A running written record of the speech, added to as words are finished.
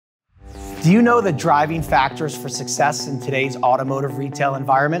Do you know the driving factors for success in today's automotive retail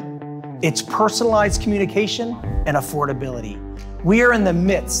environment? It's personalized communication and affordability. We are in the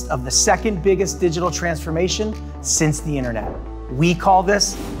midst of the second biggest digital transformation since the internet. We call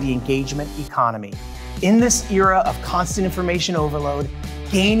this the engagement economy. In this era of constant information overload,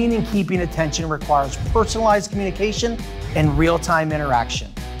 gaining and keeping attention requires personalized communication and real-time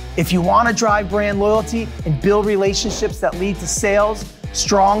interaction. If you want to drive brand loyalty and build relationships that lead to sales,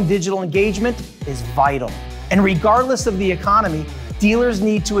 strong digital engagement is vital. And regardless of the economy, dealers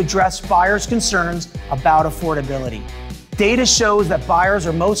need to address buyers' concerns about affordability. Data shows that buyers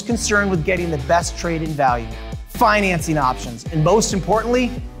are most concerned with getting the best trade-in value, financing options, and most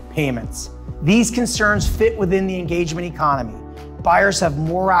importantly, payments. These concerns fit within the engagement economy. Buyers have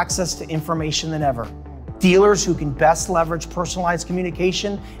more access to information than ever. Dealers who can best leverage personalized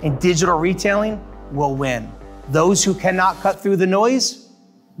communication and digital retailing will win. Those who cannot cut through the noise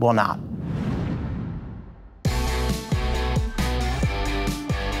will not.